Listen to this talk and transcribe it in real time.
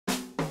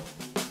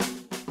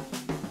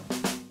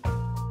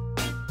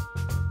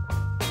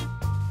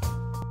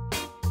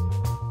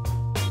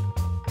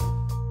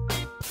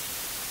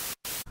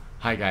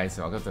Hi guys,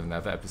 welcome to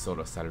another episode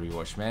of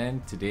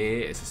Salarywatchman.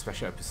 Today is a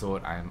special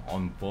episode. I'm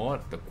on board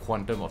the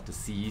Quantum of the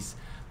Seas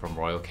from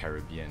Royal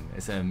Caribbean.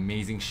 It's an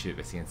amazing ship.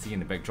 As you can see in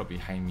the backdrop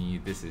behind me,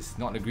 this is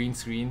not a green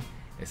screen,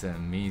 it's an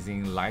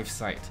amazing live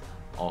site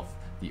of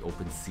the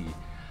open sea.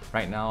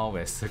 Right now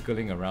we're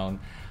circling around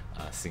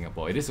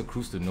Singapore. It is a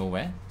cruise to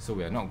nowhere, so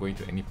we are not going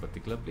to any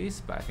particular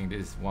place, but I think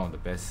this is one of the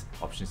best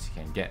options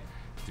you can get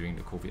during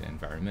the COVID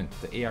environment.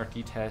 The ART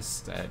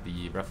test at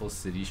the Raffles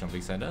City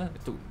Shopping Centre,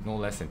 it took no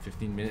less than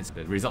 15 minutes.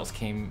 The results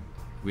came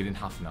within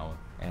half an hour.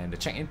 And the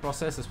check-in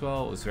process as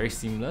well was very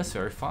seamless,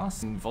 very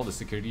fast. And with all the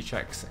security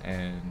checks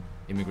and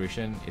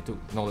immigration, it took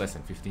no less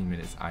than 15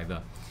 minutes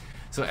either.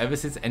 So ever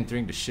since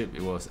entering the ship,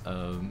 it was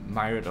a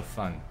myriad of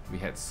fun. We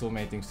had so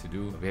many things to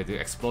do. We had to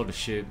explore the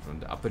ship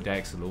from the upper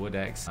decks to lower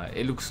decks.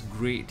 It looks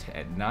great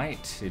at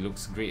night. It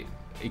looks great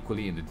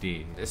equally in the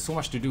day. There's so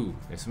much to do.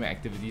 There's so many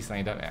activities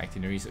lined up and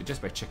itineraries. So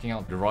just by checking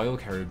out the Royal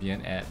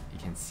Caribbean app, you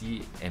can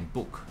see and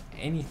book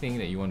anything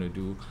that you want to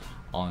do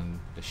on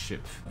the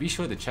ship. Be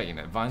sure to check in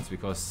advance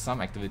because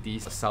some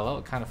activities sell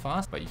out kind of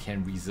fast, but you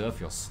can reserve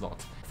your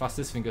slot.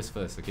 Fastest fingers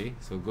first, okay?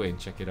 So go and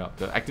check it out.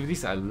 The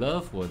activities I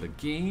love were the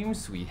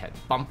games. We had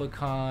bumper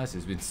cars.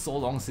 It's been so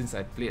long since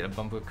I played a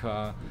bumper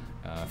car.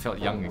 Felt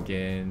young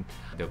again.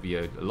 There'll be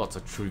lots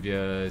of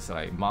trivias,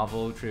 like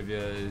Marvel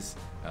trivias,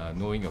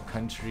 knowing your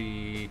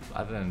country.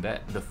 Other than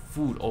that, the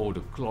food, oh, the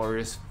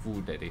glorious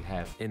food that they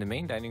have. In the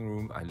main dining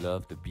room, I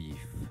love the beef.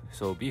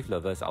 So beef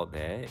lovers out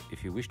there,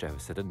 if you wish to have a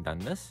certain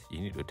doneness, you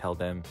need to tell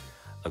them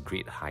a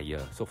grade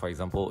higher. So for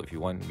example, if you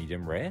want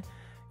medium rare,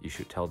 you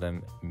should tell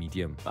them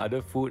medium.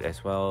 Other food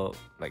as well,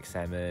 like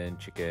salmon,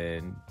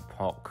 chicken,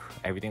 pork,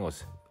 everything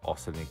was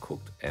awesomely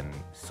cooked and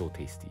so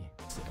tasty.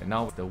 And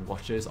now with the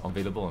watches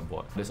available on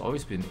board, there's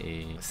always been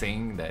a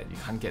saying that you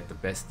can't get the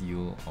best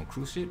deal on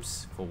cruise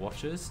ships for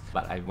watches,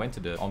 but I went to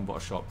the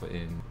onboard shop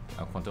in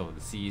Quantum of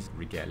the Seas,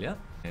 Regalia,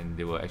 and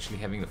they were actually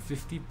having a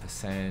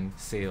 50%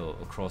 sale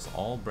across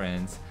all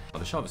brands.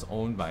 The shop is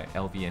owned by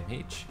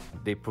LVMH.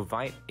 They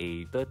provide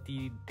a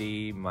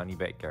 30-day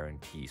money-back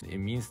guarantee. It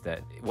means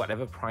that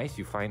whatever price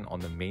you find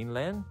on the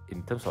mainland,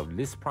 in terms of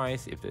list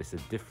price, if there's a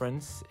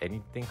difference,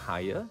 anything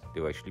higher,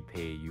 they will actually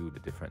pay you the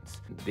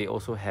difference. They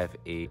also have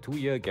a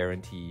 2-year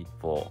guarantee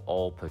for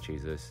all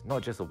purchases,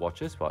 not just the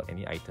watches, but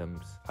any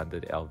items under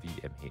the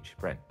LVMH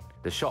brand.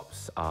 The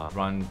shops are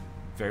run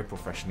very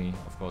professionally,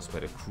 of course,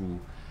 by the crew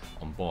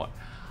on board.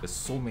 There's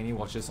so many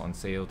watches on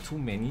sale, too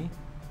many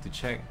to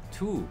check.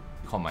 Two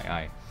caught my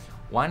eye.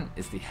 One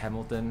is the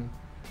Hamilton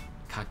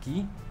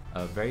Khaki,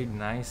 a very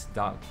nice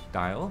dark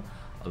dial,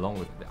 along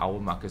with the hour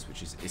markers,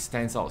 it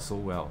stands out so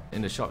well.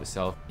 In the shop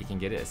itself, you can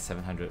get it at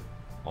 700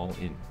 all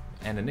in.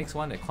 And the next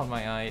one that caught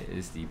my eye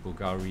is the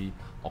Bulgari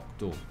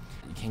Octo.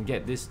 You can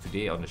get this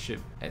today on the ship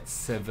at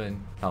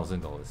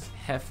 $7,000.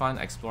 Have fun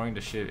exploring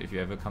the ship if you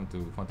ever come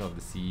to Quantum of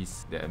the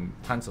Seas. There are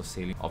tons of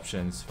sailing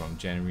options from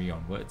January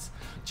onwards.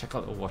 Check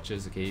out the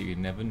watches, okay? You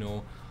never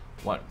know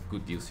what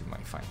good deals you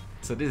might find.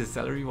 So this is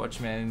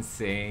Salarywatchman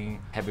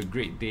saying have a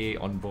great day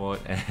on board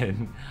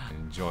and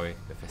enjoy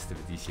the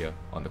festivities here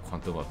on the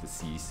Quantum of the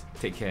Seas.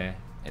 Take care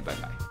and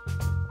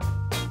bye-bye.